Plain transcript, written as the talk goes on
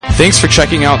Thanks for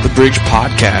checking out the Bridge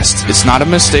Podcast. It's not a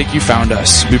mistake you found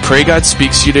us. We pray God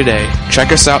speaks to you today.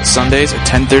 Check us out Sundays at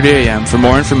 10:30 a.m. For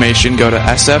more information, go to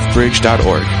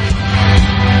sfbridge.org.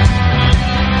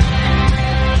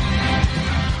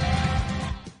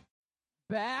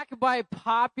 Back by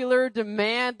popular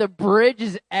demand, the Bridge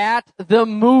is at the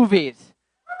movies.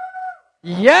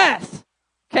 Yes!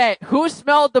 Okay, who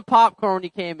smelled the popcorn when you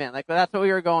came in? Like, that's what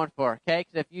we were going for, okay?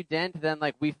 Because if you didn't, then,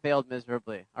 we failed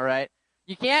miserably, all right?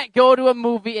 You can't go to a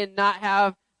movie and not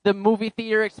have the movie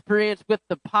theater experience with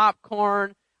the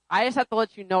popcorn. I just have to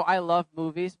let you know I love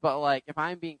movies, but, if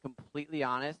I'm being completely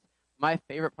honest, my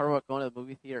favorite part about going to the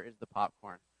movie theater is the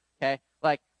popcorn, okay?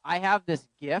 I have this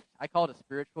gift, I call it a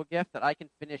spiritual gift, that I can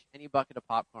finish any bucket of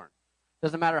popcorn.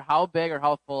 Doesn't matter how big or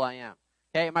how full I am.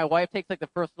 Okay, my wife takes the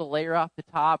first little layer off the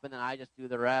top, and then I just do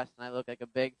the rest, and I look like a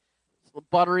big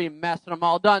buttery mess when I'm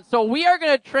all done. So we are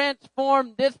going to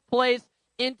transform this place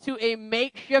into a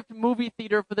makeshift movie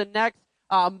theater for the next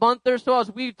month or so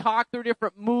as we talk through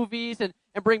different movies and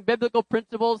bring biblical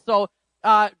principles. So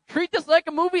treat this like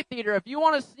a movie theater. If you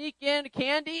want to sneak in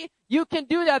candy, you can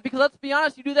do that, because let's be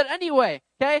honest, you do that anyway,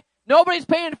 okay? Nobody's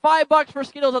paying $5 for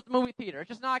Skittles at the movie theater. It's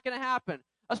just not going to happen.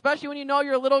 Especially when you know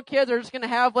your little kids are just going to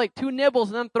have 2 nibbles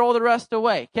and then throw the rest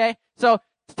away, okay? So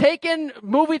take in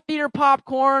movie theater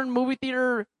popcorn, movie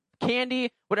theater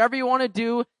candy, whatever you want to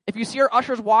do. If you see our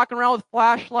ushers walking around with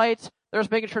flashlights, they're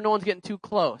just making sure no one's getting too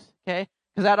close, okay?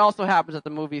 Because that also happens at the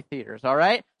movie theaters, all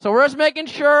right? So we're just making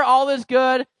sure all is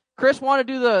good. Chris wanted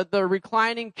to do the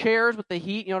reclining chairs with the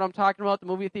heat, you know what I'm talking about, the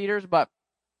movie theaters, but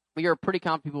we are pretty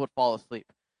confident people would fall asleep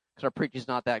because our preaching's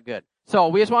not that good. So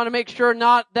we just want to make sure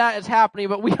not that is happening,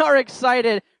 but we are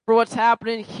excited for what's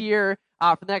happening here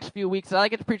for the next few weeks. I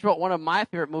get to preach about one of my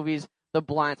favorite movies, The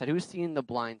Blind Side. Who's seen The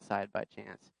Blind Side by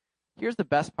chance? Here's the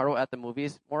best part at the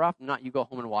movies. More often than not, you go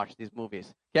home and watch these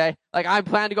movies, okay? I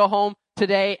plan to go home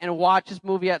today and watch this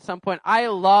movie at some point. I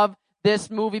love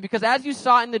this movie because as you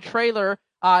saw in the trailer,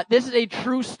 this is a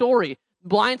true story.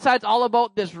 Blind Side's all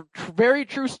about this very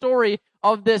true story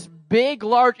of this big,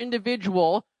 large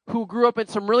individual who grew up in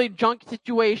some really junk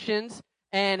situations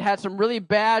and had some really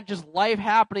bad just life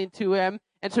happening to him.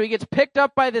 And so he gets picked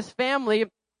up by this family, and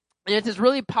it's this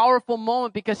really powerful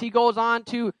moment because he goes on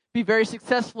to be very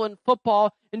successful in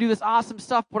football and do this awesome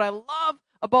stuff. What I love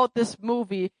about this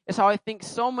movie is how I think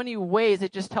so many ways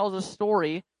it just tells a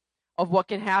story of what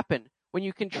can happen when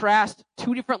you contrast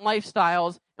 2 different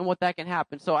lifestyles and what that can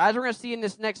happen. So as we're going to see in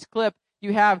this next clip,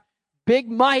 you have Big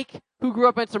Mike, who grew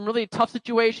up in some really tough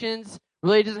situations,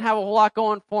 really doesn't have a whole lot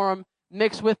going for him,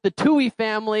 mixed with the Tui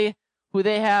family, who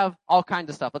they have all kinds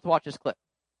of stuff. Let's watch this clip.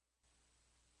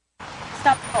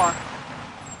 Stop the car.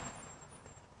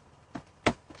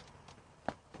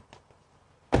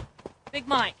 Big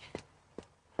Mike.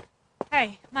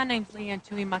 Hey, my name's Leanne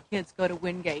Tui. My kids go to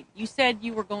Wingate. You said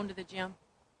you were going to the gym?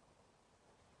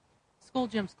 School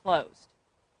gym's closed.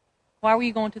 Why were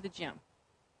you going to the gym?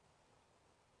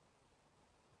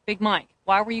 Big Mike,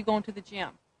 why were you going to the gym?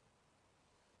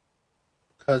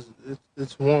 Because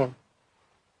it's warm.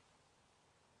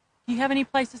 Do you have any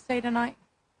place to stay tonight?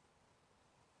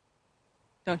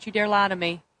 Don't you dare lie to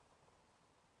me.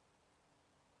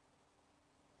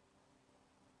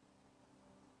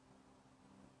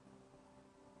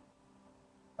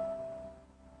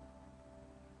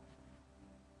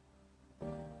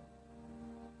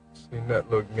 Seen that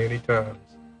look many times.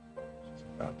 She's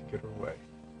about to get her way.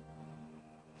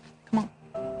 Come on.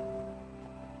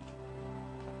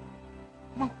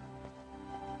 Come on.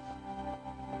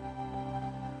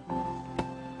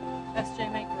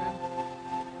 SJ, make room.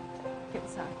 Get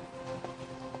inside.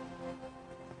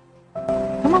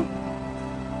 Come on.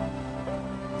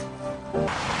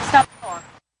 Stop the car.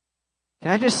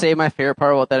 Can I just say my favorite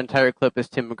part about that entire clip is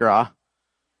Tim McGraw?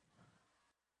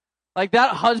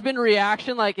 That husband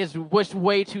reaction, is was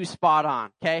way too spot on,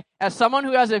 okay? As someone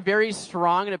who has a very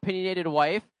strong and opinionated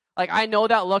wife, I know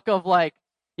that look of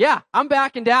yeah, I'm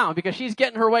backing down because she's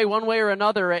getting her way one way or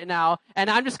another right now,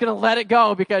 and I'm just going to let it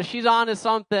go because she's on to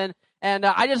something. And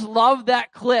I just love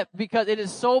that clip because it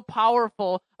is so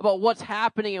powerful about what's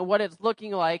happening and what it's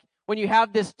looking like when you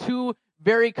have this 2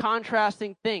 very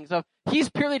contrasting things of he's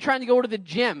purely trying to go to the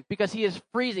gym because he is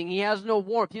freezing. He has no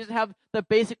warmth. He doesn't have the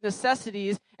basic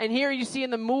necessities. And here you see in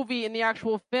the movie, in the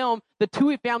actual film, the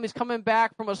Tui family's coming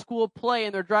back from a school play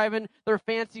and they're driving their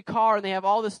fancy car and they have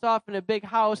all this stuff in a big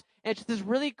house. And it's just this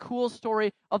really cool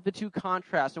story of the 2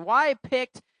 contrasts. And why I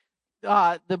picked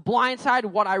The Blind Side,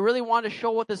 what I really want to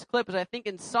show with this clip is I think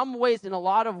in some ways, in a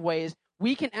lot of ways,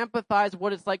 we can empathize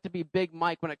what it's like to be Big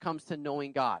Mike when it comes to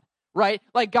knowing God. Right?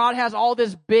 God has all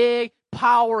this big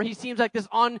power. He seems like this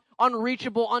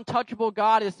unreachable, untouchable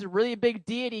God. It's a really big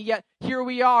deity, yet here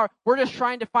we are. We're just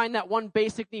trying to find that one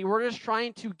basic need. We're just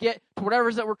trying to get to whatever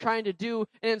it is that we're trying to do.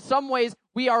 And in some ways,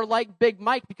 we are like Big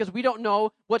Mike because we don't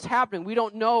know what's happening. We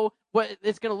don't know what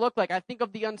it's going to look like. I think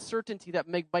of the uncertainty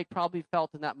that Big Mike probably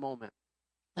felt in that moment.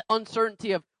 The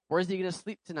uncertainty of where's he going to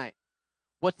sleep tonight?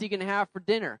 What's he going to have for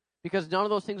dinner? Because none of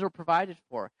those things were provided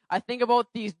for. I think about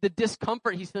the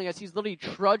discomfort he's feeling as he's literally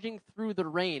trudging through the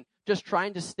rain, just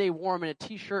trying to stay warm in a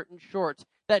t-shirt and shorts.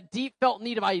 That deep felt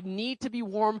need of, I need to be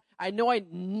warm. I know I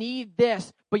need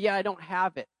this, but yet I don't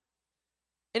have it.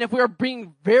 And if we are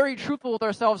being very truthful with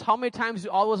ourselves, how many times do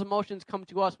all those emotions come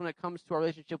to us when it comes to our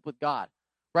relationship with God?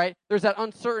 Right? There's that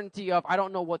uncertainty of, I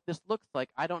don't know what this looks like.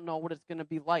 I don't know what it's going to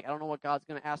be like. I don't know what God's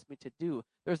going to ask me to do.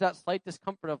 There's that slight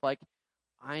discomfort of like,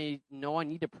 I know I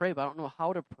need to pray, but I don't know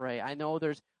how to pray. I know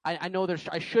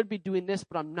I should be doing this,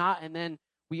 but I'm not. And then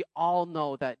we all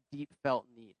know that deep felt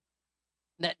need.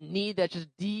 That need that's just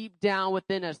deep down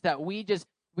within us that we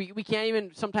can't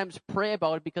even sometimes pray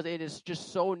about it because it is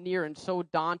just so near and so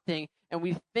daunting. And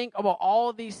we think about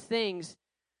all these things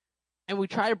and we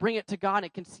try to bring it to God, and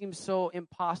it can seem so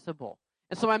impossible.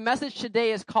 And so my message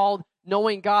today is called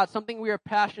Knowing God. Something we are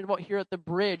passionate about here at the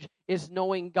Bridge is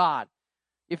knowing God.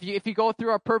 If you go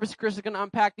through our purpose, Chris is going to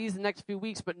unpack these in the next few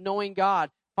weeks, but knowing God,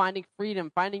 finding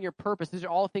freedom, finding your purpose, these are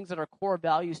all things that are core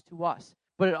values to us.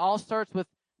 But it all starts with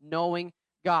knowing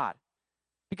God.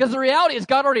 Because the reality is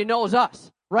God already knows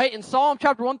us, right? In Psalm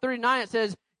chapter 139, it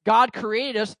says, God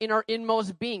created us in our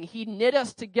inmost being. He knit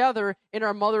us together in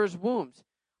our mother's wombs.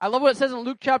 I love what it says in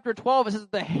Luke chapter 12. It says,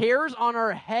 the hairs on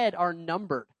our head are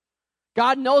numbered.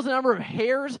 God knows the number of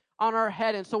hairs on our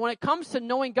head. And so when it comes to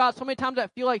knowing God, so many times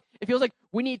it feels like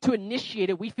we need to initiate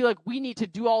it. We feel like we need to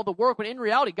do all the work. When in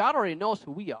reality, God already knows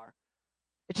who we are.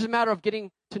 It's just a matter of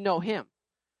getting to know Him.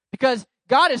 Because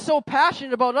God is so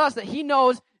passionate about us that He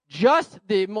knows just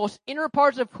the most inner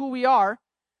parts of who we are.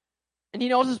 And He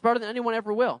knows us better than anyone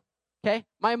ever will. Okay?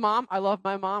 My mom, I love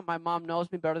my mom. My mom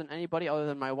knows me better than anybody other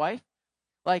than my wife.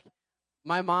 Like,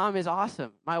 my mom is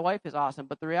awesome. My wife is awesome.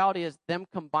 But the reality is, them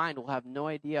combined will have no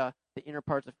idea the inner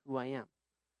parts of who I am.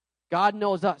 God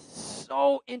knows us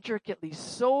so intricately,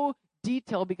 so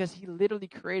detailed, because He literally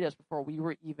created us before we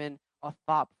were even a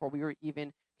thought, before we were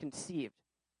even conceived.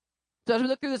 So as we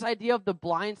look through this idea of the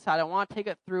blind side, I want to take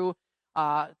it through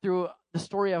the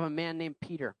story of a man named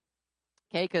Peter.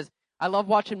 Okay, because I love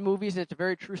watching movies, and it's a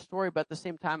very true story, but at the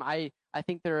same time, I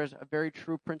think there is a very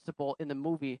true principle in the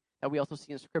movie that we also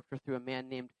see in Scripture through a man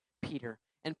named Peter.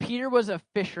 And Peter was a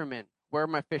fisherman. Where are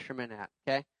my fishermen at?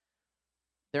 Okay,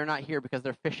 they're not here because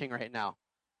they're fishing right now.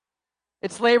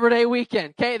 It's Labor Day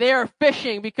weekend. Okay, they are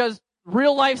fishing because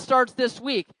real life starts this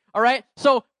week. All right,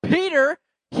 so Peter,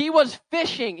 he was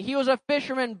fishing. He was a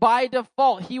fisherman by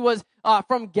default. He was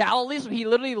from Galilee, so he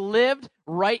literally lived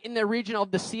right in the region of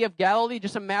the Sea of Galilee.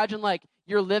 Just imagine like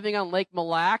you're living on Lake Mille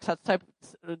Lacs.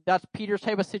 That's Peter's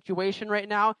type of situation right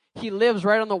now. He lives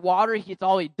right on the water. It's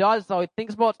all he does. It's all he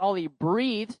thinks about. It's all he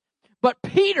breathes. But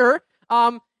Peter,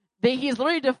 he's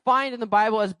literally defined in the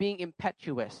Bible as being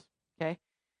impetuous. Okay,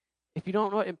 if you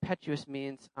don't know what impetuous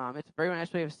means, it's a very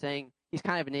nice way of saying he's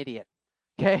kind of an idiot.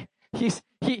 Okay.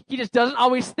 He just doesn't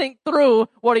always think through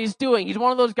what he's doing. He's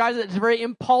one of those guys that's very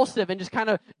impulsive and just kind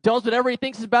of does whatever he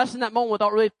thinks is best in that moment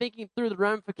without really thinking through the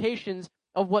ramifications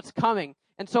of what's coming.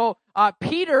 And so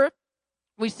Peter,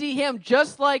 we see him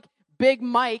just like Big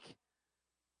Mike.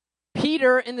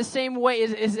 Peter, in the same way,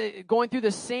 is going through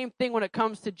the same thing when it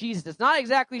comes to Jesus. It's not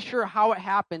exactly sure how it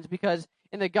happens because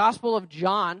in the Gospel of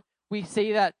John, we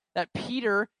say that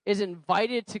Peter is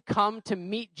invited to come to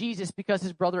meet Jesus because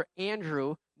his brother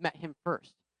Andrew met him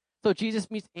first. So Jesus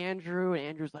meets Andrew, and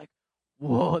Andrew's like,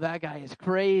 whoa, that guy is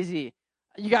crazy.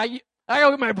 I gotta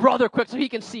go get my brother quick so he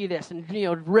can see this, and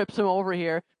rips him over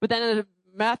here. But then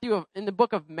in the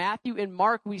book of Matthew and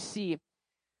Mark, we see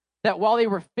that while they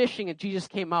were fishing, and Jesus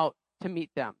came out to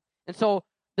meet them. And so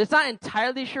it's not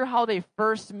entirely sure how they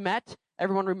first met.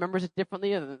 Everyone remembers it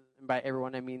differently, and by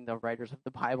everyone I mean the writers of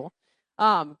the Bible.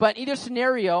 But in either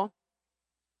scenario,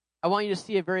 I want you to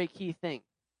see a very key thing.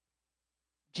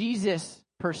 Jesus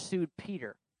pursued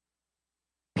Peter.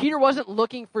 Peter wasn't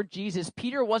looking for Jesus.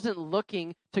 Peter wasn't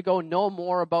looking to go know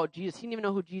more about Jesus. He didn't even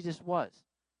know who Jesus was.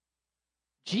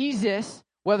 Jesus,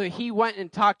 whether he went and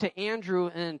talked to Andrew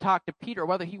and then talked to Peter, or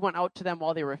whether he went out to them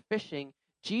while they were fishing,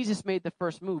 Jesus made the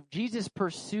first move. Jesus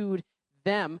pursued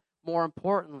them more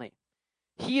importantly.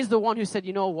 He is the one who said,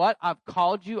 you know what? I've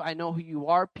called you. I know who you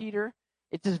are, Peter.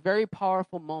 It's this very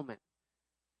powerful moment.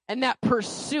 And that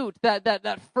pursuit,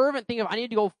 that fervent thing of, I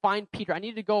need to go find Peter, I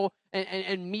need to go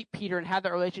and meet Peter and have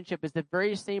that relationship, is the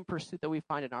very same pursuit that we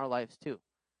find in our lives too.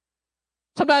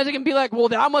 Sometimes it can be like, well,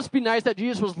 that must be nice that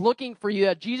Jesus was looking for you,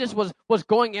 that Jesus was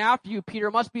going after you, Peter.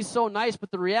 It must be so nice.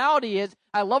 But the reality is,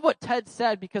 I love what Ted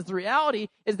said, because the reality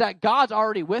is that God's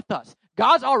already with us.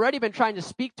 God's already been trying to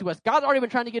speak to us. God's already been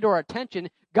trying to get to our attention.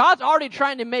 God's already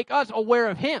trying to make us aware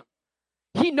of him.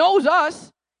 He knows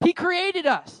us. He created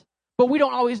us. But we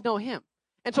don't always know him.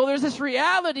 And so there's this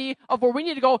reality of where we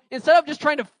need to go, instead of just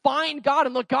trying to find God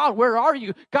and look, God, where are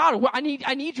you? God, I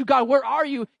need you. God, where are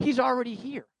you? He's already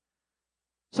here.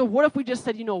 So what if we just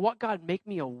said, you know what, God, make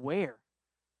me aware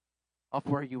of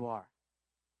where you are.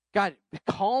 God,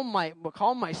 calm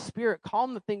my spirit,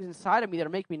 calm the things inside of me that are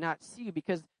making me not see you.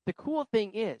 Because the cool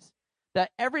thing is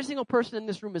that every single person in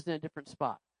this room is in a different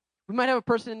spot. We might have a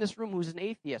person in this room who's an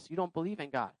atheist. You don't believe in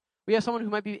God. We have someone who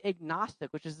might be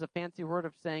agnostic, which is a fancy word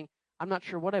of saying, I'm not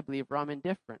sure what I believe, or I'm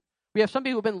indifferent. We have some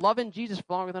people who have been loving Jesus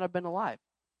for longer than I've been alive.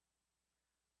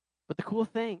 But the cool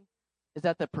thing is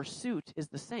that the pursuit is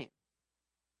the same.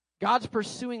 God's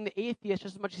pursuing the atheist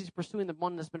just as much as he's pursuing the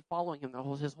one that's been following him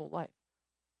his whole life.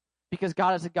 Because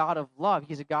God is a God of love.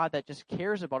 He's a God that just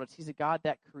cares about us. He's a God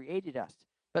that created us.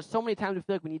 But so many times we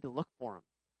feel like we need to look for him.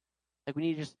 Like we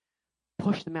need to just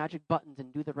push the magic buttons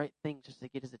and do the right things just to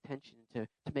get his attention, to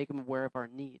make him aware of our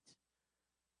needs.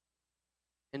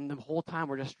 And the whole time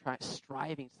we're just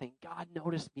striving, saying, God,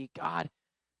 notice me. God,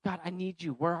 I need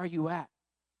you. Where are you at?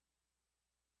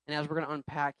 And as we're going to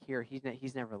unpack here,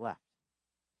 he's never left.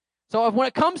 So when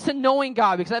it comes to knowing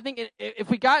God, because I think if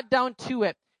we got down to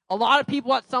it, a lot of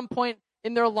people at some point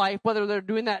in their life, whether they're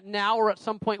doing that now or at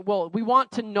some point we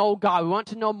want to know God. We want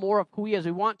to know more of who he is.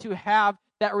 We want to have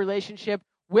that relationship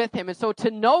with him. And so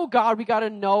to know God, we got to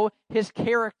know his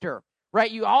character,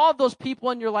 right? You all have those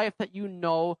people in your life that you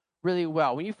know really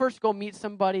well. When you first go meet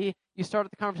somebody, you start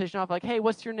the conversation off like, hey,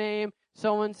 what's your name?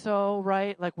 So-and-so,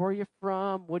 right? Like, where are you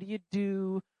from? What do you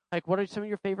do? Like, what are some of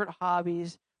your favorite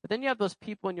hobbies? But then you have those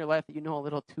people in your life that you know a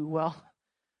little too well,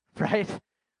 right?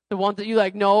 The ones that you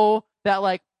know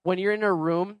that when you're in a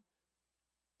room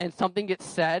and something gets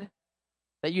said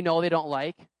that you know they don't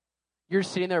like, you're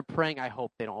sitting there praying, I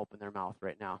hope they don't open their mouth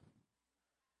right now.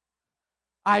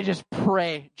 I just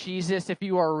pray, Jesus, if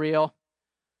you are real,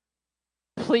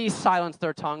 please silence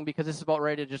their tongue, because this is about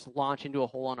ready to just launch into a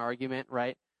whole-on argument,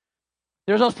 right?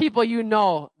 There's those people you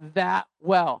know that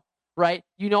well. Right?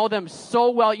 You know them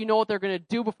so well. You know what they're going to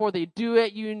do before they do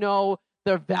it. You know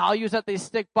their values that they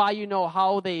stick by. You know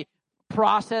how they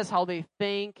process, how they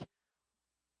think.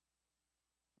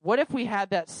 What if we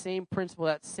had that same principle,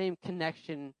 that same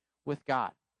connection with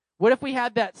God? What if we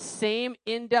had that same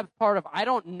in-depth part of, I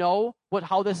don't know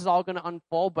how this is all going to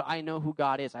unfold, but I know who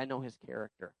God is. I know his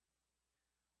character.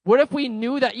 What if we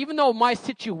knew that even though my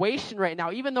situation right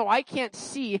now, even though I can't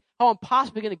see how I'm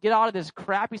possibly going to get out of this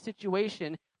crappy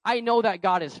situation, I know that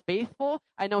God is faithful.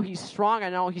 I know he's strong.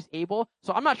 I know he's able.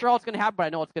 So I'm not sure how it's going to happen, but I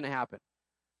know it's going to happen.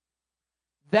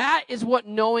 That is what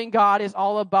knowing God is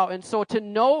all about. And so to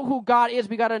know who God is,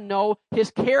 we got to know his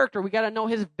character. We got to know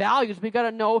his values. We got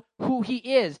to know who he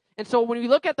is. And so when we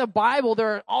look at the Bible,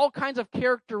 there are all kinds of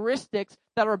characteristics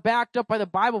that are backed up by the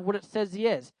Bible, what it says he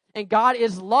is. And God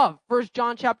is love. 1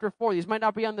 John chapter 4. These might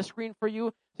not be on the screen for you,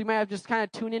 so you might have to just kind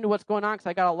of tune into what's going on, because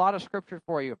I got a lot of scripture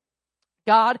for you.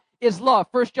 God is love.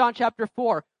 1 John chapter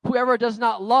 4. Whoever does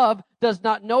not love does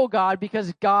not know God,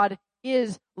 because God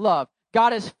is love.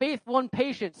 God is faithful and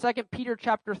patient. 2 Peter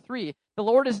chapter 3. The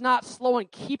Lord is not slow in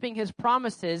keeping his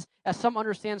promises, as some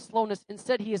understand slowness.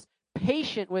 Instead, he is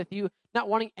patient with you, not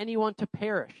wanting anyone to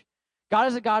perish. God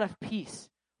is a God of peace,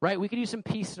 right? We could use some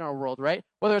peace in our world, right?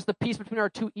 Whether it's the peace between our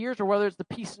two ears, or whether it's the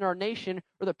peace in our nation,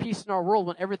 or the peace in our world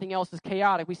when everything else is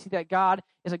chaotic. We see that God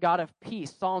is a God of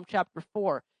peace. Psalm chapter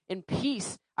 4. In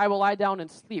peace I will lie down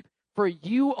and sleep. For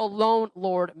you alone,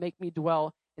 Lord, make me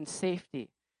dwell in safety.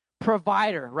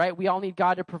 Provider, right? We all need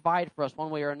God to provide for us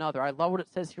one way or another. I love what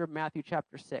it says here in Matthew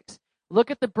chapter 6.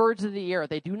 Look at the birds of the air.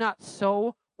 They do not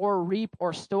sow or reap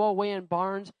or stow away in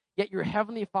barns, yet your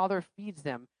heavenly Father feeds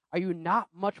them. Are you not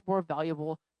much more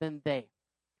valuable than they?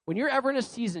 When you're ever in a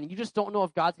season, you just don't know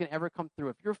if God's going to ever come through.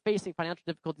 If you're facing financial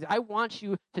difficulties, I want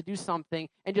you to do something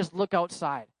and just look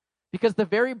outside. Because the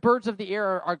very birds of the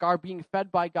air are being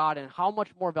fed by God, and how much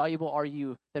more valuable are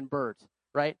you than birds,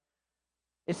 right?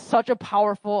 It's such a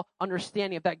powerful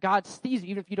understanding of that God sees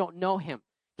you even if you don't know him.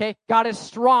 Okay? God is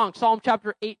strong. Psalm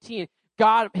chapter 18.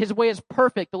 God, his way is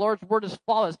perfect. The Lord's word is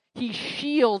flawless. He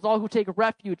shields all who take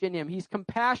refuge in him. He's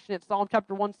compassionate. Psalm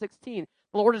chapter 116.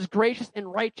 The Lord is gracious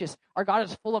and righteous. Our God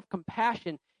is full of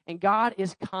compassion, and God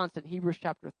is constant. Hebrews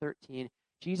chapter 13.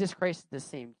 Jesus Christ is the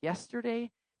same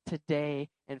yesterday, today,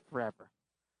 and forever.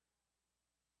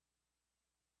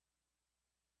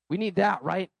 We need that,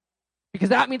 right? Because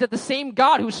that means that the same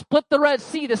God who split the Red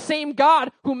Sea, the same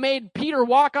God who made Peter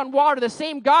walk on water, the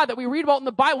same God that we read about in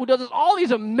the Bible who does all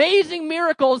these amazing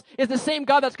miracles is the same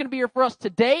God that's going to be here for us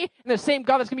today and the same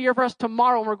God that's going to be here for us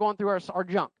tomorrow when we're going through our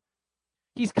junk.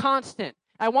 He's constant.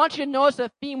 I want you to notice a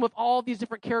theme with all these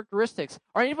different characteristics.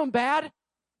 Are any of them bad?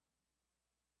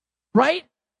 Right?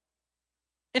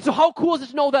 And so how cool is it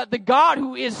to know that the God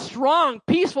who is strong,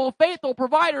 peaceful, faithful,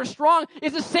 provider, strong,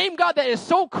 is the same God that is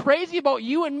so crazy about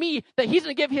you and me that he's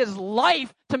going to give his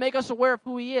life to make us aware of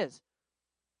who he is.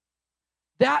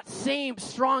 That same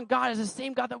strong God is the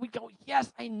same God that we go,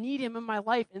 yes, I need him in my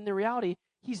life. And in the reality,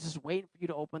 he's just waiting for you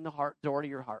to open the door to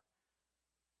your heart.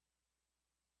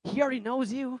 He already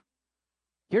knows you.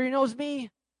 He already knows me.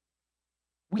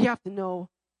 We have to know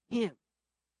him.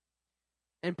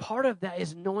 And part of that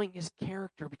is knowing his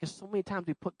character, because so many times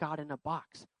we put God in a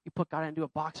box. We put God into a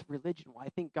box of religion. Well, I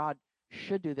think God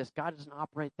should do this. God doesn't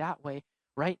operate that way,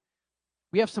 right?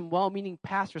 We have some well-meaning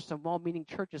pastors, some well-meaning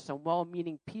churches, some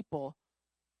well-meaning people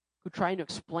who are trying to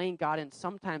explain God, and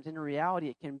sometimes in reality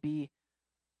it can be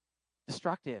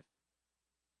destructive.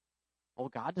 Well,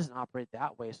 God doesn't operate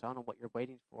that way, so I don't know what you're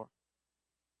waiting for.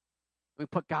 We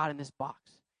put God in this box.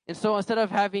 And so instead of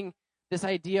having this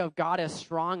idea of God as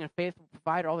strong and faithful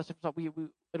provider, all this stuff,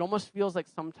 it almost feels like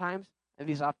sometimes, at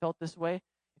least I've felt this way,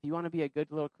 if you want to be a good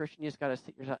little Christian, you just got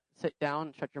to sit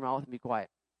down, shut your mouth, and be quiet.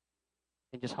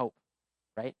 And just hope,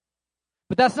 right?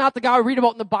 But that's not the God we read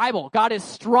about in the Bible. God is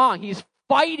strong. He's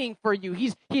fighting for you.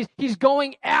 He's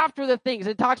going after the things.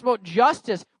 It talks about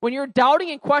justice. When you're doubting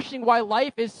and questioning why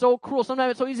life is so cruel,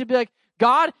 sometimes it's so easy to be like,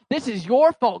 God, this is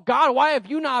your fault. God, why have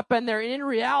you not been there? And in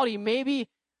reality, maybe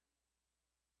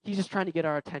he's just trying to get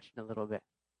our attention a little bit.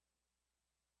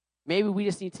 Maybe we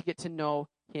just need to get to know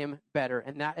him better.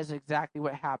 And that is exactly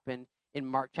what happened in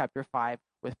Mark chapter 5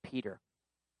 with Peter.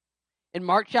 In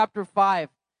Mark chapter 5,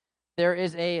 there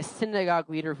is a synagogue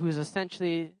leader who's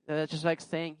essentially just like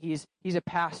saying he's a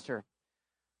pastor.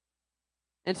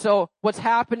 And so what's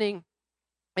happening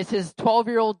is his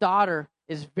 12-year-old daughter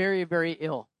is very, very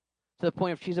ill to the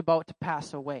point of she's about to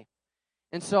pass away.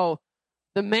 And so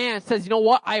the man says, you know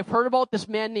what? I've heard about this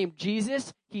man named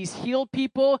Jesus. He's healed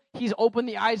people. He's opened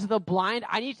the eyes of the blind.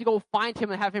 I need to go find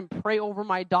him and have him pray over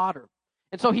my daughter.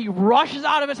 And so he rushes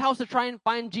out of his house to try and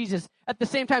find Jesus. At the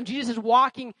same time, Jesus is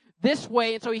walking this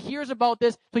way, and so he hears about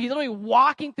this. So he's literally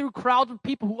walking through crowds of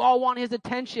people who all want his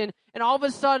attention, and all of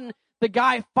a sudden, the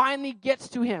guy finally gets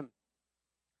to him.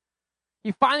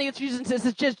 He finally gets to Jesus and says,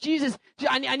 it's just Jesus,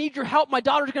 I need your help. My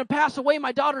daughter's going to pass away.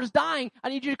 My daughter's dying. I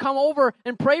need you to come over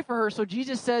and pray for her. So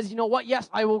Jesus says, you know what? Yes,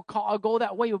 I'll go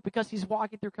that way. But because he's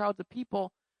walking through crowds of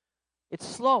people, it's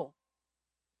slow.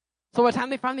 So by the time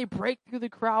they finally break through the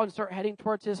crowd and start heading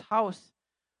towards his house,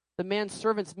 the man's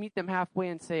servants meet them halfway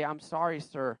and say, I'm sorry,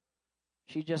 sir.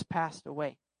 She just passed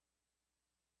away.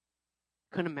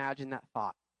 Couldn't imagine that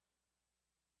thought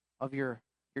of your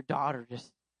daughter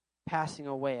just passing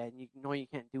away and you know you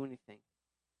can't do anything.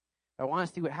 I want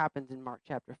to see what happens in Mark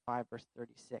chapter 5, verse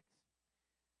 36.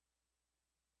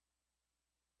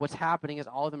 What's happening is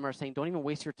all of them are saying, don't even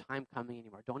waste your time coming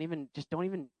anymore. Don't even,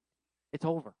 it's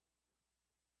over.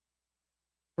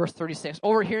 Verse 36,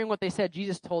 overhearing what they said,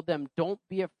 Jesus told them, don't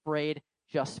be afraid,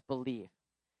 just believe.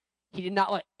 He did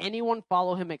not let anyone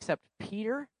follow him except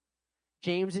Peter,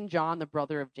 James, and John, the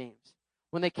brother of James.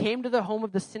 When they came to the home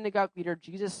of the synagogue leader,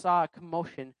 Jesus saw a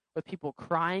commotion with people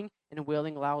crying and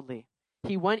wailing loudly.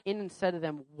 He went in and said to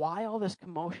them, why all this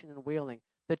commotion and wailing?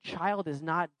 The child is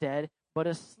not dead, but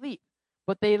asleep.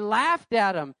 But they laughed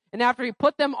at him. And after he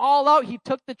put them all out, he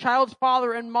took the child's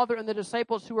father and mother and the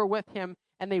disciples who were with him,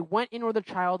 and they went in where the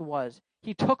child was.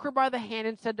 He took her by the hand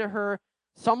and said to her,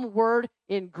 some word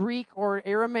in Greek or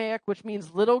Aramaic, which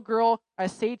means, little girl, I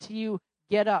say to you,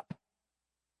 get up.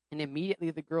 And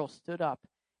immediately the girl stood up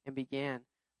and began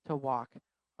to walk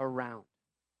around.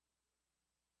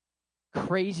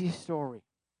 Crazy story.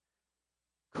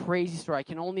 Crazy story. I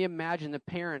can only imagine the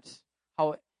parents,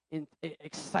 how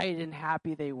excited and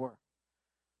happy they were.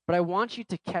 But I want you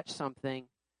to catch something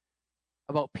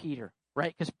about Peter,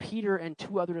 right? Because Peter and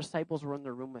two other disciples were in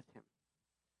the room with him.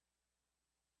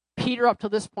 Peter, up to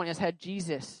this point, has had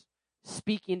Jesus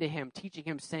speaking to him, teaching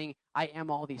him, saying, I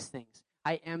am all these things.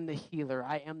 I am the healer.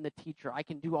 I am the teacher. I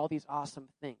can do all these awesome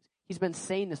things. He's been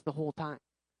saying this the whole time.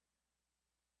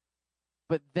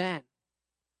 But then,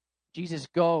 Jesus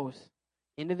goes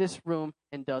into this room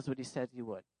and does what he said he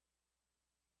would.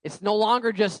 It's no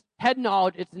longer just head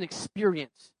knowledge, it's an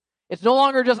experience. It's no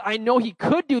longer just, I know he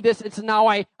could do this, it's now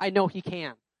I know he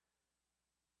can.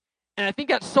 And I think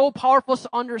that's so powerful to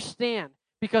understand,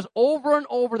 because over and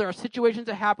over there are situations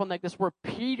that happen like this where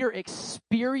Peter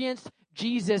experienced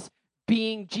Jesus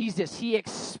being Jesus. He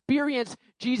experienced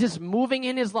Jesus moving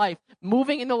in his life,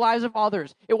 moving in the lives of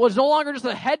others. It was no longer just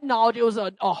a head knowledge, it was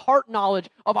a heart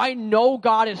knowledge of, I know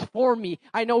God is for me.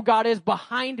 I know God is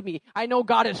behind me. I know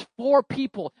God is for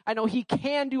people. I know he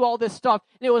can do all this stuff.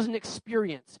 And it was an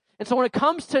experience. And so when it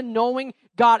comes to knowing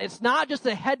God, it's not just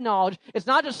a head knowledge. It's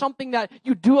not just something that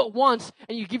you do it once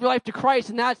and you give your life to Christ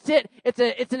and that's it. It's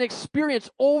an experience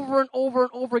over and over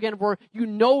and over again where you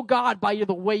know God by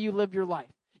the way you live your life.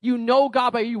 You know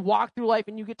God by you walk through life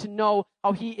and you get to know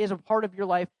how he is a part of your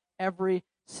life every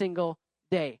single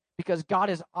day. Because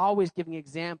God is always giving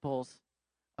examples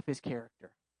of his character,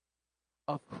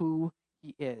 of who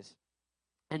he is.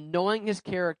 And knowing his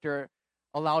character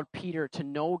allowed Peter to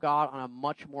know God on a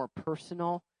much more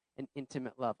personal and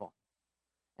intimate level.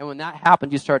 And when that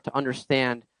happens, you start to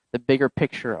understand the bigger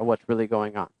picture of what's really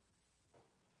going on.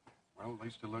 Well, at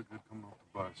least it looked good coming off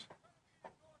the bus.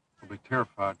 They'll be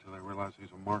terrified till they realize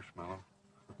he's a marshmallow.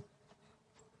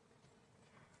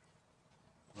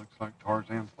 Looks like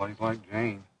Tarzan plays like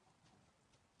Jane.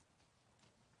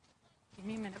 Give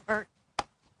me a minute, Bert.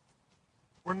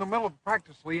 We're in the middle of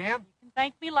practice, Leanne. You can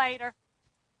thank me later.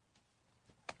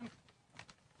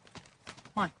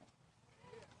 Michael,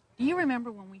 do you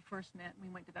remember when we first met and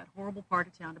we went to that horrible part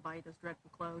of town to buy you those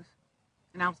dreadful clothes?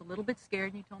 And I was a little bit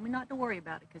scared and you told me not to worry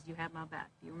about it because you had my back.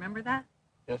 Do you remember that?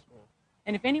 Yes, ma'am.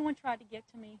 And if anyone tried to get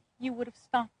to me, you would have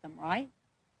stopped them, right?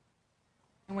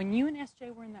 And when you and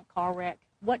SJ were in that car wreck,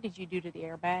 what did you do to the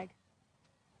airbag?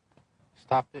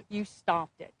 Stopped it. You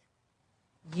stopped it.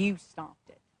 You stopped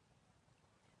it.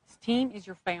 This team is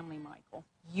your family, Michael.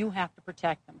 You have to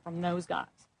protect them from those guys,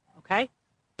 okay?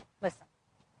 Listen.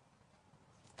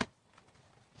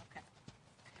 Okay.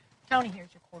 Tony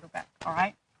here's your quarterback, all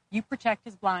right? You protect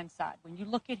his blind side. When you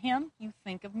look at him, you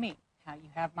think of me, how you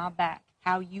have my back,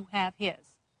 how you have his,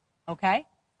 okay?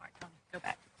 All right, Tony, go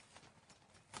back.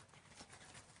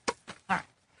 All right.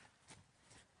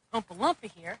 Oompa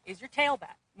Loompa here is your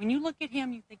tailback. When you look at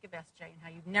him, you think of SJ and how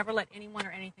you've never let anyone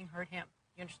or anything hurt him.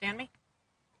 You understand me?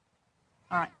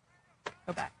 All right.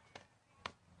 Go back.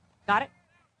 Got it?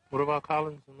 What about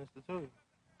Collins and Mr. Tui?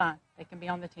 Fine. They can be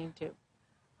on the team, too.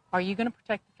 Are you going to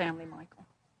protect the family, Michael?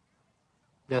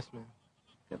 Yes, ma'am.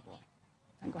 Good boy.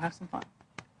 And go have some fun.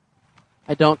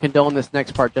 I don't condone this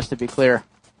next part, just to be clear.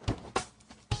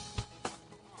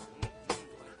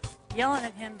 Yelling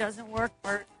at him doesn't work,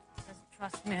 Bert. Doesn't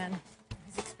trust men.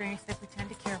 His experience, they pretend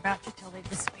to care about you till they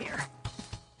disappear.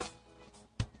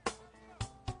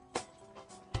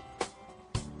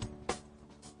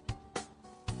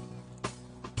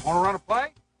 Want to run a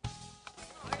play?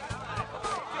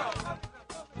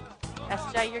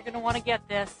 SJ, you're going to want to get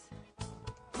this.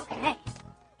 Okay.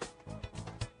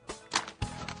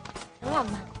 Come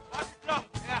on, Michael.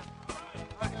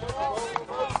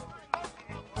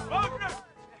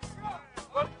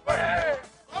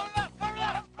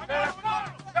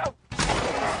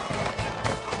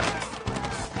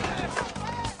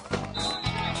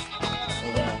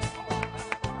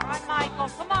 All right, Michael,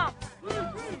 come on. Woo!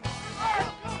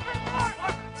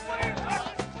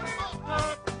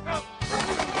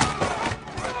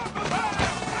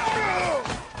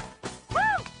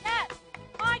 Yes!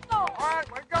 Michael! All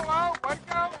right, way to go, Lo. Way to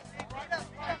go.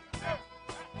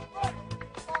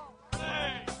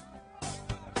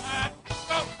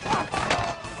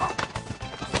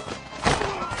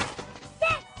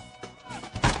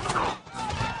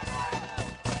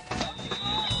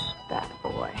 That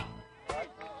boy. Hey,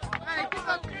 get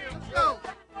up here. Let's go.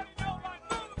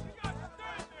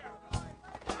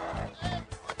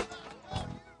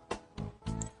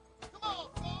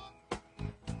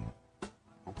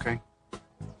 Okay.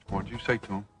 What'd you say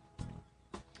to him?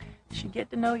 You should get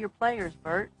to know your players,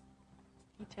 Bert.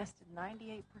 He tested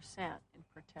 98% in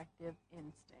protective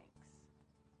instincts.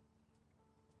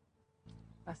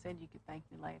 I said you could thank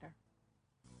me later.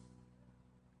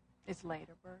 It's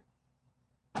later, Bert.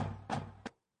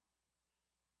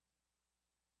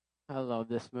 I love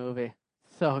this movie.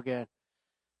 So good.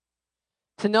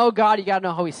 To know God, you got to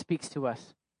know how he speaks to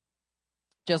us.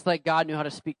 Just like God knew how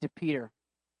to speak to Peter.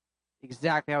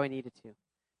 Exactly how he needed to.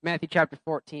 Matthew chapter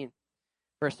 14,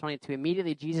 verse 22.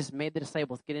 Immediately Jesus made the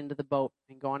disciples get into the boat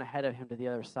and go on ahead of him to the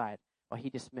other side while he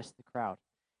dismissed the crowd.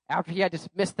 After he had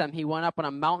dismissed them, he went up on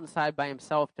a mountainside by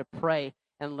himself to pray.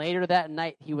 And later that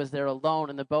night he was there alone,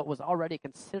 and the boat was already a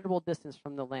considerable distance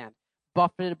from the land,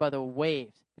 buffeted by the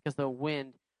waves because the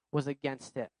wind was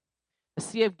against it. The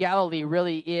Sea of Galilee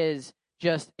really is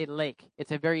just a lake.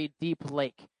 It's a very deep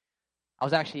lake. I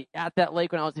was actually at that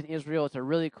lake when I was in Israel. It's a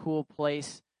really cool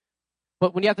place.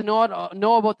 But when you have to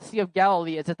know about the Sea of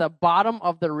Galilee, it's at the bottom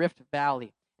of the Rift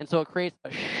Valley. And so it creates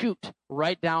a chute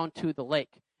right down to the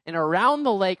lake. And around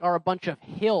the lake are a bunch of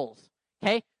hills.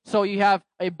 Okay? So you have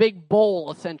a big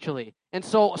bowl, essentially. And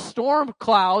so storm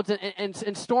clouds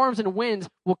and storms and winds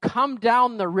will come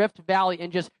down the Rift Valley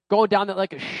and just go down that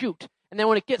like a chute. And then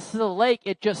when it gets to the lake,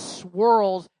 it just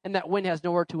swirls, and that wind has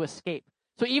nowhere to escape.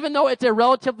 So even though it's a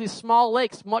relatively small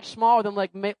lake, it's much smaller than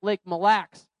Lake Mille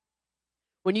Lacs,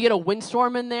 when you get a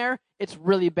windstorm in there, it's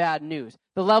really bad news.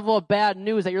 The level of bad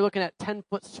news that you're looking at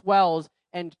 10-foot swells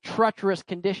and treacherous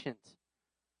conditions.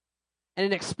 And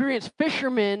an experienced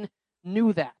fisherman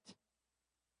knew that.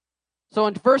 So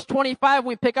in verse 25, when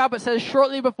we pick up, it says,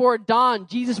 shortly before dawn,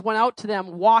 Jesus went out to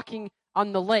them walking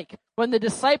on the lake. When the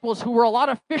disciples, who were a lot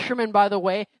of fishermen, by the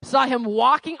way, saw him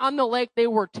walking on the lake, they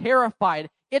were terrified.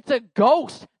 It's a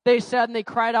ghost, they said, and they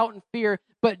cried out in fear.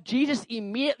 But Jesus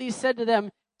immediately said to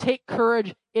them, take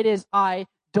courage, it is I,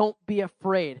 don't be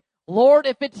afraid. Lord,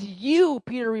 if it's you,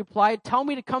 Peter replied, tell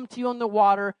me to come to you on the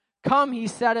water. Come, he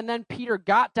said, and then Peter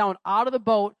got down out of the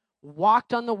boat,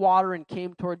 walked on the water, and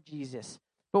came toward Jesus.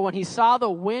 But when he saw the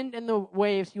wind and the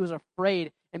waves, he was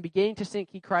afraid, and beginning to sink,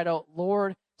 he cried out,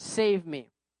 Lord, save me.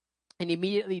 And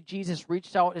immediately Jesus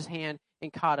reached out his hand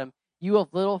and caught him. You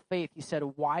of little faith, he said,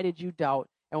 why did you doubt?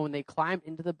 And when they climbed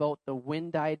into the boat, the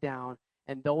wind died down,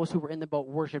 and those who were in the boat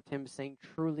worshipped him, saying,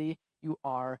 truly, you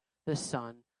are the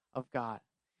Son of God.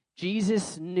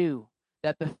 Jesus knew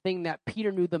that the thing that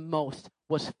Peter knew the most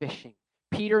was fishing.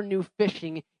 Peter knew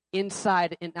fishing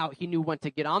inside and out. He knew when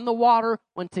to get on the water,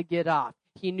 when to get off.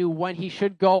 He knew when he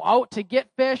should go out to get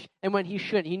fish and when he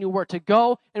shouldn't. He knew where to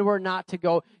go and where not to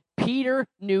go. Peter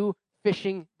knew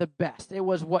fishing the best. It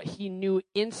was what he knew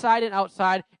inside and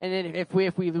outside. And then if we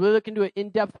really look into an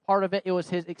in-depth part of it, it was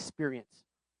his experience.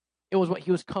 It was what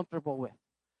he was comfortable with.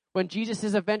 When Jesus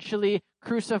is eventually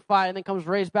crucified and then comes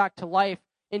raised back to life,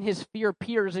 in his fear,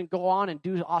 Peter doesn't go on and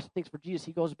do awesome things for Jesus.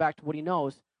 He goes back to what he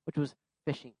knows, which was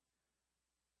fishing.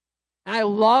 And I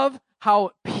love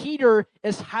how Peter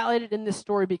is highlighted in this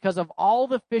story because of all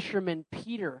the fishermen,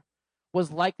 Peter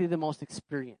was likely the most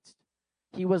experienced.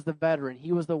 He was the veteran.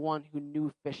 He was the one who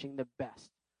knew fishing the best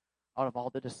out of all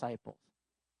the disciples.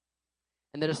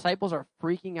 And the disciples are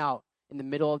freaking out in the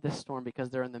middle of this storm because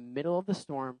they're in the middle of the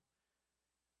storm.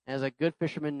 And as a good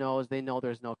fisherman knows, they know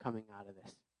there's no coming out of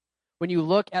this. When you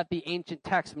look at the ancient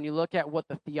texts, when you look at what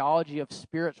the theology of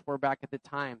spirits were back at the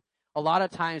time, a lot of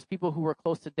times people who were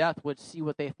close to death would see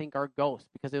what they think are ghosts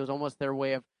because it was almost their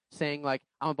way of saying, like,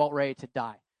 I'm about ready to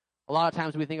die. A lot of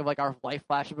times we think of like our life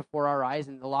flashing before our eyes,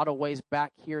 and a lot of ways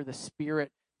back here, the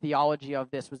spirit theology of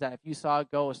this was that if you saw a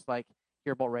ghost, like,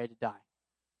 you're about ready to die.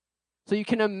 So you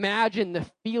can imagine the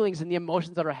feelings and the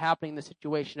emotions that are happening in the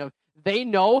situation of they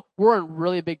know we're in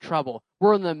really big trouble.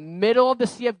 We're in the middle of the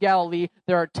Sea of Galilee.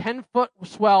 There are 10-foot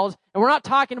swells, and we're not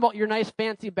talking about your nice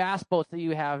fancy bass boats that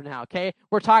you have now, okay?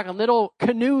 We're talking little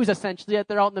canoes, essentially, that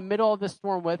they're out in the middle of the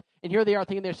storm with, and here they are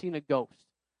thinking they're seeing a ghost.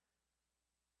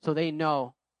 So they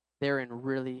know they're in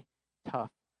really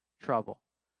tough trouble.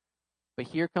 But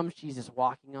here comes Jesus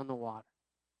walking on the water.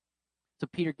 So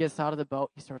Peter gets out of the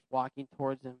boat. He starts walking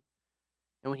towards him.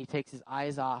 And when he takes his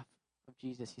eyes off of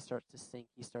Jesus, he starts to sink.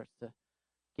 He starts to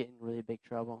get in really big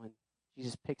trouble. And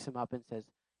Jesus picks him up and says,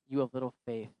 you have little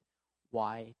faith.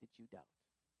 Why did you doubt?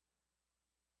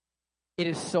 It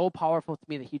is so powerful to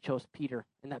me that he chose Peter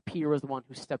and that Peter was the one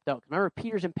who stepped out. Remember,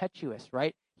 Peter's impetuous,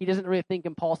 right? He doesn't really think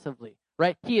impulsively,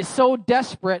 right? He is so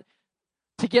desperate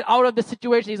to get out of the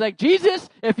situation. He's like, Jesus,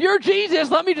 if you're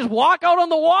Jesus, let me just walk out on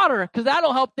the water because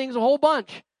that'll help things a whole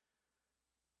bunch.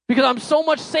 Because I'm so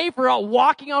much safer out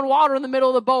walking on water in the middle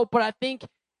of the boat. But I think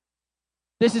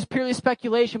this is purely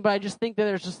speculation, but I just think that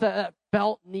there's just that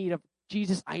felt need of,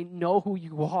 Jesus, I know who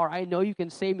you are. I know you can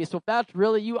save me. So if that's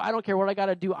really you, I don't care what I got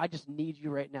to do. I just need you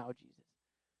right now, Jesus.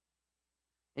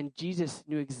 And Jesus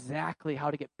knew exactly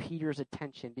how to get Peter's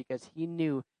attention because he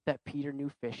knew that Peter knew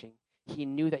fishing. He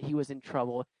knew that he was in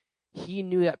trouble. He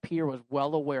knew that Peter was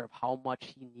well aware of how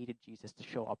much he needed Jesus to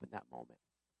show up in that moment.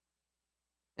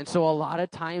 And so a lot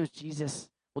of times Jesus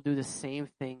will do the same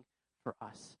thing for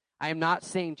us. I am not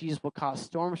saying Jesus will cause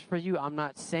storms for you. I'm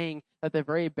not saying that the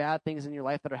very bad things in your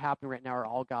life that are happening right now are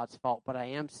all God's fault. But I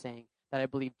am saying that I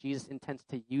believe Jesus intends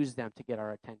to use them to get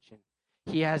our attention.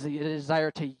 He has a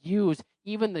desire to use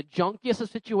even the junkiest of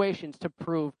situations to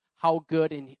prove how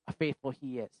good and faithful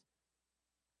he is.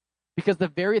 Because the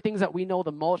very things that we know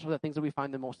the most are the things that we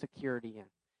find the most security in.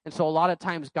 And so a lot of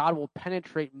times God will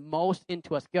penetrate most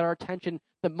into us, get our attention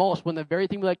the most when the very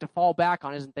thing we like to fall back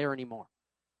on isn't there anymore.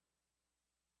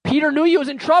 Peter knew he was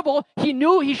in trouble. He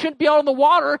knew he shouldn't be out in the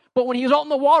water, but when he was out in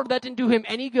the water, that didn't do him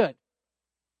any good.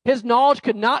 His knowledge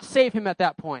could not save him at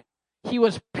that point. He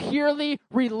was purely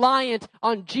reliant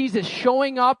on Jesus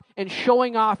showing up and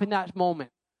showing off in that moment.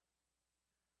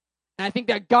 And I think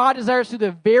that God desires to do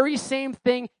the very same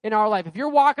thing in our life. If you're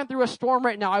walking through a storm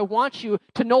right now, I want you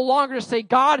to no longer say,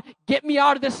 God, get me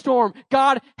out of this storm.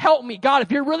 God, help me. God,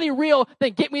 if you're really real,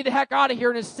 then get me the heck out of here.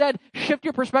 And instead, shift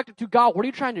your perspective to, God, what are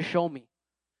you trying to show me?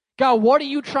 God, what are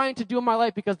you trying to do in my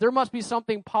life? Because there must be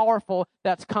something powerful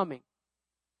that's coming.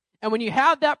 And when you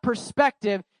have that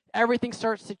perspective, everything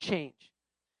starts to change.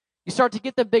 You start to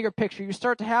get the bigger picture. You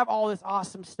start to have all this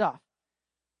awesome stuff.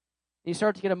 You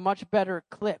start to get a much better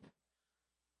clip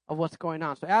of what's going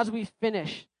on. So as we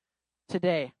finish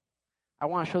today, I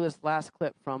want to show this last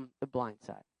clip from The Blind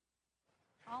Side.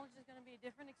 College is going to be a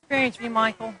different experience for you,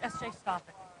 Michael. SJ, stop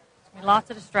it. There's going to be lots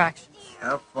of distractions.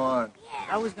 Have fun.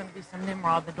 I was going to be some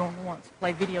Nimrod that don't want to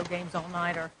play video games all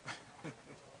night or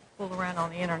fool around on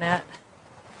the internet.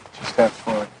 Just have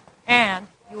fun. And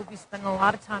you will be spending a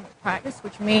lot of time at practice,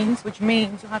 which means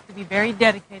you'll have to be very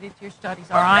dedicated to your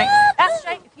studies, all right?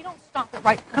 SJ, if you don't stop it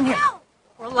right, come here.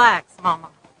 Relax, Mama.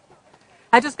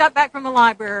 I just got back from the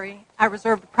library. I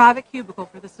reserved a private cubicle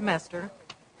for the semester.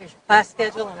 Here's your class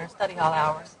schedule and our study hall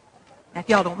hours. Now, if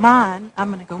y'all don't mind, I'm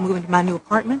going to go move into my new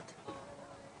apartment.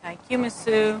 Thank you, Miss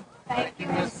Sue. Thank you,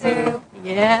 Miss Sue.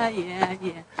 Yeah.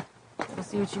 We'll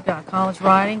see what you got. College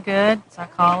writing, good.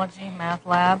 Psychology, math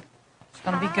lab. It's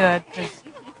going to be good because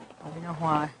we know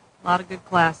why. A lot of good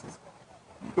classes.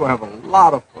 You're going to have a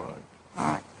lot of fun. All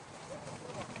right.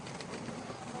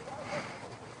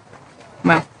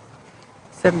 Well,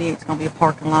 78 is going to be a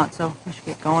parking lot, so we should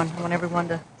get going. I want everyone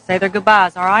to say their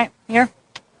goodbyes, all right? Here.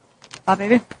 Bye,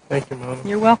 baby. Thank you, Mom.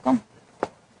 You're welcome.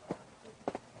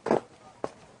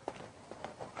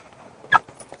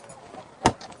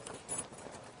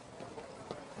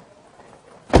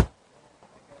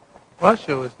 What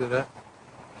show is that?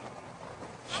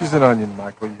 She's an onion,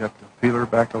 Michael. You have to peel her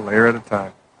back a layer at a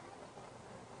time.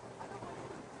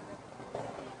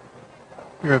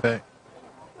 Be right back.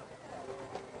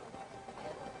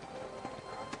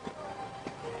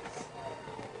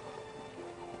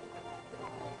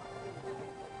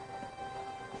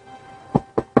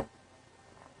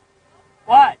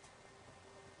 What?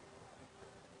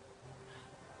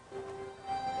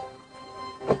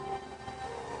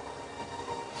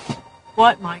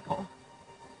 What, Michael?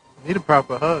 Need a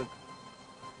proper hug.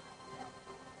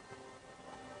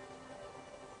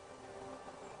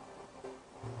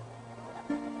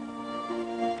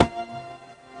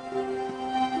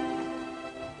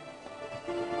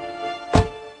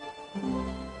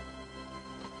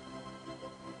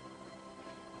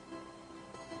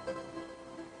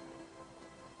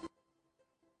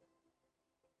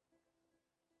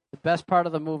 The best part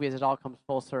of the movie is it all comes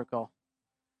full circle.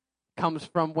 Comes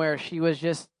from where she was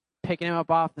just picking him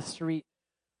up off the street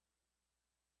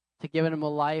to giving him a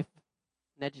life,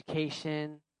 an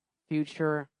education,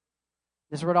 future.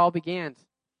 This is where it all began.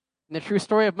 And the true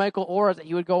story of Michael Orr is that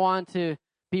he would go on to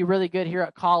be really good here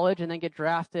at college and then get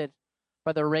drafted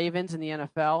by the Ravens in the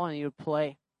NFL, and he would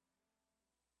play.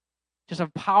 Just a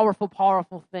powerful,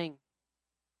 powerful thing.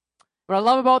 What I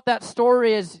love about that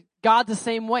story is God's the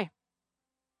same way.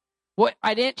 What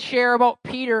I didn't share about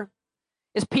Peter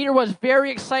is Peter was very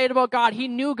excited about God. He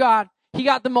knew God. He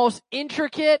got the most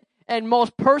intricate and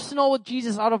most personal with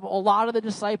Jesus out of a lot of the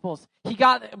disciples. He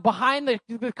got behind the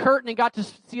curtain and got to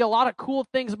see a lot of cool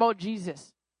things about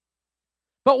Jesus.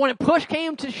 But when push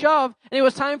came to shove, and it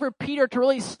was time for Peter to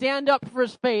really stand up for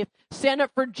his faith, stand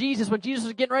up for Jesus, when Jesus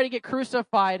was getting ready to get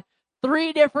crucified,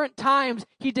 3 different times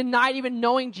he denied even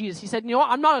knowing Jesus. He said, you know what,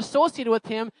 I'm not associated with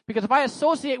him, because if I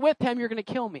associate with him, you're going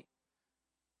to kill me.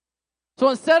 So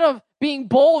instead of being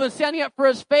bold and standing up for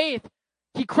his faith,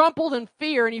 he crumpled in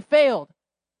fear and he failed.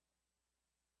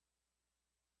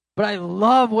 But I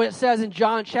love what it says in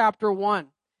John chapter 1.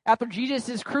 After Jesus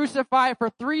is crucified for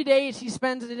 3 days, he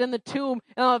spends it in the tomb.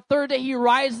 And on the 3rd day, he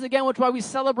rises again, which is why we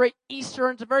celebrate Easter.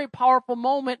 And it's a very powerful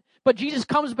moment. But Jesus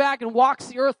comes back and walks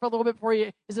the earth for a little bit before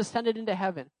he is ascended into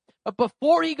heaven. But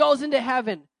before he goes into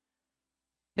heaven,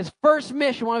 his first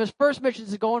mission, one of his first missions,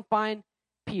 is to go and find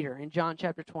Peter in John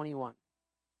chapter 21.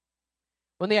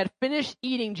 When they had finished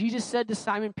eating, Jesus said to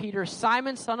Simon Peter,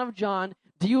 Simon, son of John,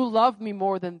 do you love me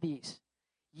more than these?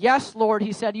 Yes, Lord,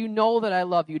 he said, you know that I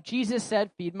love you. Jesus said,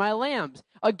 feed my lambs.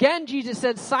 Again, Jesus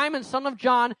said, Simon, son of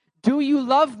John, do you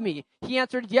love me? He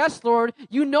answered, yes, Lord,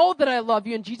 you know that I love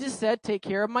you. And Jesus said, take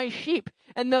care of my sheep.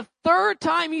 And the 3rd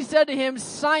time he said to him,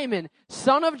 Simon,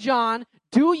 son of John,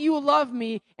 do you love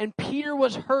me? And Peter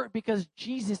was hurt because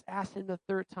Jesus asked him the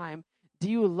 3rd time,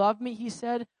 Do you love me? He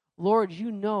said. Lord,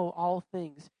 you know all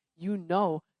things. You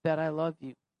know that I love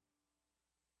you.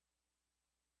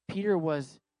 Peter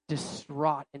was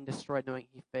distraught and destroyed knowing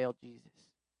he failed Jesus.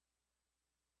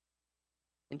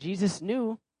 And Jesus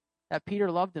knew that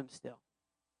Peter loved him still.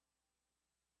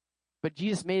 But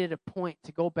Jesus made it a point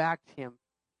to go back to him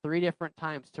 3 different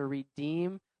times to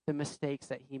redeem the mistakes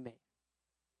that he made.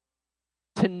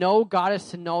 To know God is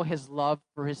to know his love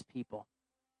for his people.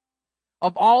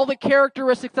 Of all the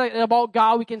characteristics about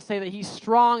God, we can say that he's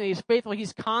strong, that he's faithful,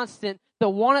 he's constant. The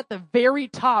one at the very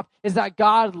top is that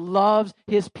God loves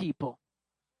his people.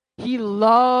 He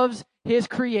loves his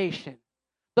creation.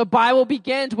 The Bible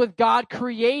begins with God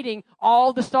creating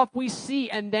all the stuff we see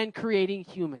and then creating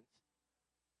humans.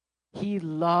 He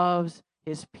loves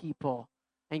his people.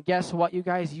 And guess what, you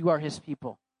guys? You are his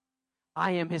people.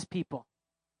 I am his people.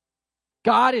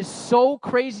 God is so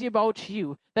crazy about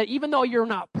you that even though you're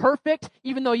not perfect,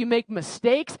 even though you make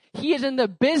mistakes, he is in the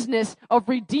business of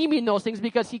redeeming those things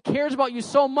because he cares about you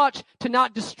so much to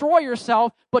not destroy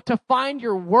yourself, but to find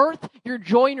your worth, your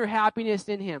joy, and your happiness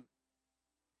in him.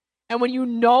 And when you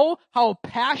know how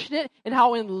passionate and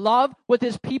how in love with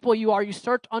his people you are, you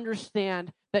start to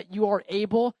understand that you are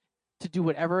able to do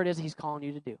whatever it is he's calling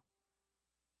you to do.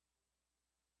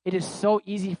 It is so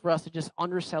easy for us to just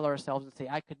undersell ourselves and say,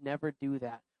 I could never do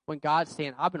that. When God's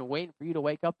saying, I've been waiting for you to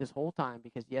wake up this whole time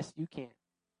because yes, you can.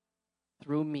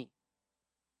 Through me.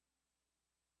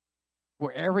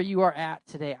 Wherever you are at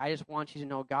today, I just want you to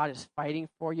know God is fighting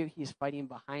for you. He's fighting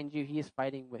behind you. He is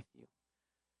fighting with you.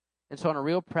 And so on a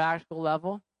real practical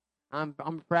level, I'm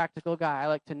a practical guy. I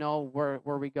like to know where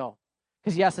we go.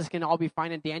 Because yes, this can all be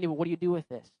fine and dandy, but what do you do with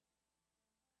this?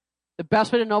 The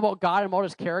best way to know about God and about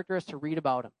his character is to read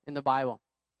about him in the Bible.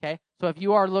 Okay? So if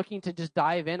you are looking to just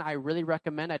dive in, I really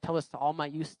recommend, I tell this to all my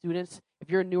youth students, if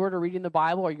you're newer to reading the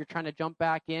Bible or you're trying to jump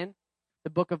back in, the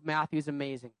book of Matthew is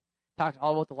amazing. It talks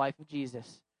all about the life of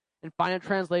Jesus. And find a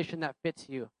translation that fits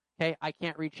you. Okay? I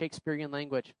can't read Shakespearean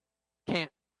language. Can't.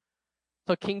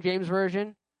 So King James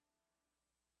Version,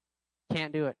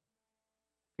 can't do it.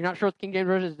 If you're not sure what the King James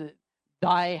Version is,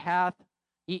 thy hath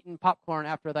eaten popcorn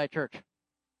after thy church.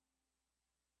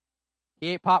 He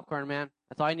ate popcorn, man.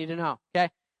 That's all you need to know, okay?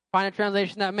 Find a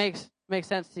translation that makes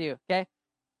sense to you, okay?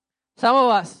 Some of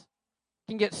us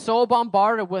can get so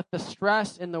bombarded with the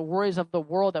stress and the worries of the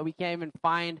world that we can't even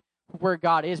find where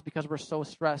God is because we're so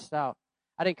stressed out.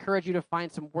 I'd encourage you to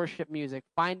find some worship music.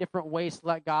 Find different ways to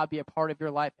let God be a part of your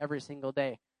life every single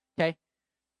day, okay?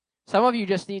 Some of you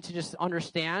just need to just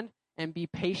understand and be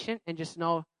patient and just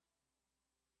know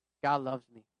God loves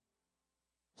me.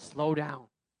 Slow down.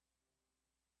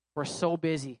 We're so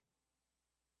busy.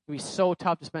 It can be so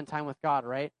tough to spend time with God,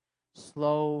 right?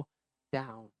 Slow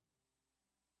down.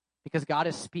 Because God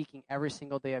is speaking every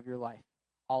single day of your life,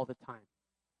 all the time.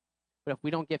 But if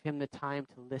we don't give him the time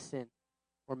to listen,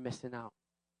 we're missing out.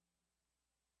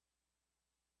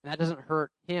 And that doesn't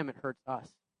hurt him, it hurts us.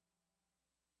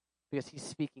 Because he's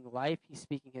speaking life, he's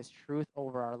speaking his truth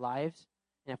over our lives.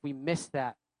 And if we miss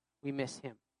that, we miss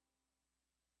him.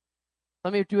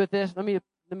 Let me do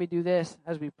this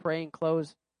as we pray and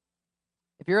close.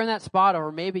 If you're in that spot,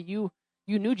 or maybe you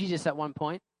knew Jesus at one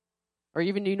point, or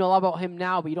even you know a lot about him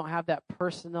now, but you don't have that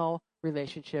personal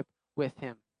relationship with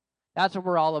him. That's what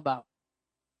we're all about.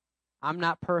 I'm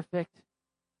not perfect.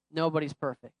 Nobody's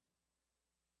perfect.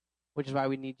 Which is why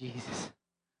we need Jesus,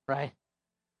 right?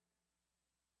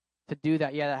 To do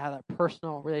that, to have that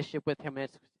personal relationship with him. And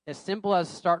it's as simple as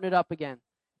starting it up again.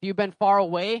 If you've been far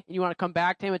away and you want to come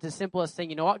back to him, it's as simple as saying,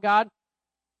 you know what, God?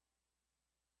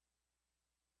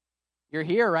 You're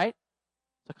here, right?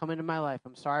 So come into my life.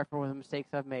 I'm sorry for the mistakes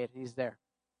I've made. And he's there.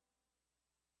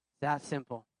 It's that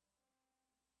simple.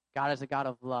 God is a God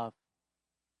of love,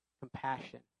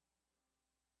 compassion.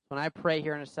 When I pray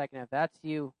here in a second, if that's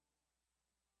you,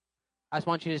 I just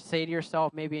want you to say to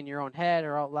yourself, maybe in your own head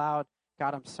or out loud,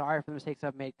 God, I'm sorry for the mistakes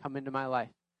I've made. Come into my life.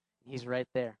 And he's right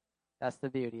there. That's the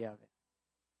beauty of it.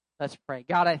 Let's pray.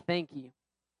 God, I thank you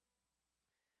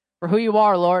for who you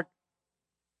are, Lord.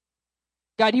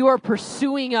 God, you are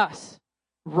pursuing us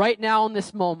right now in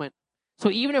this moment.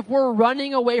 So even if we're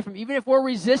running away from, even if we're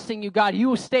resisting you, God, you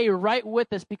will stay right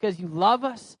with us because you love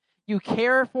us, you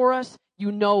care for us,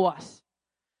 you know us.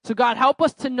 So God, help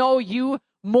us to know you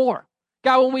more.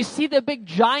 God, when we see the big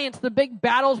giants, the big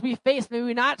battles we face, may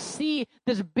we not see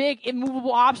this big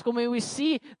immovable obstacle. May we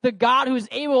see the God who is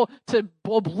able to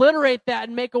obliterate that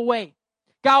and make a way.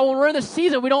 God, when we're in the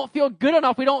season, we don't feel good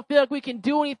enough. We don't feel like we can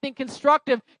do anything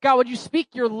constructive. God, would you speak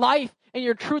your life and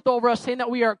your truth over us, saying that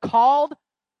we are called,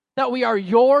 that we are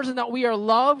yours, and that we are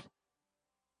loved?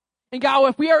 And God,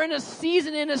 if we are in a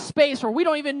season, in a space where we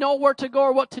don't even know where to go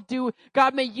or what to do,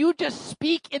 God, may you just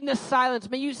speak in the silence.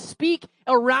 May you speak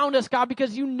around us, God,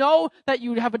 because you know that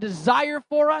you have a desire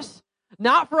for us,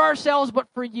 not for ourselves, but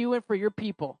for you and for your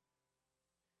people.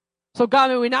 So God,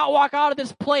 may we not walk out of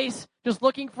this place just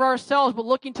looking for ourselves, but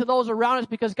looking to those around us,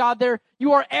 because God,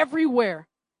 you are everywhere.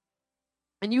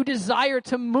 And you desire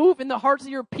to move in the hearts of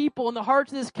your people, in the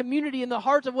hearts of this community, in the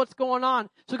hearts of what's going on.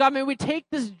 So God, may we take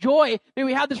this joy, may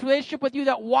we have this relationship with you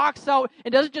that walks out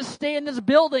and doesn't just stay in this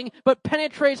building, but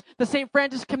penetrates the St.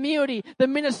 Francis community, the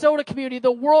Minnesota community,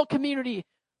 the world community.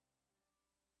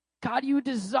 God, you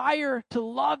desire to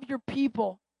love your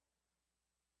people.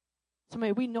 So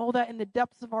may we know that in the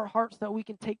depths of our hearts, that we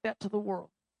can take that to the world.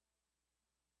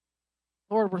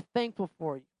 Lord, we're thankful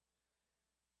for you.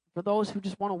 For those who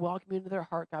just want to welcome you into their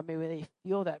heart, God, may they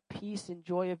feel that peace and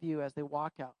joy of you as they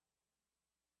walk out.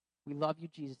 We love you,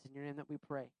 Jesus. In your name that we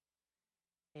pray.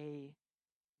 Amen.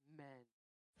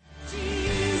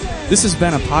 This has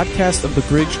been a podcast of the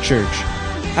Bridge Church.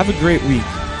 Have a great week.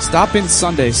 Stop in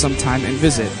Sunday sometime and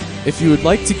visit. If you would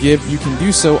like to give, you can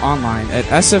do so online at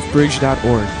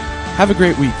sfbridge.org. Have a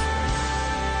great week.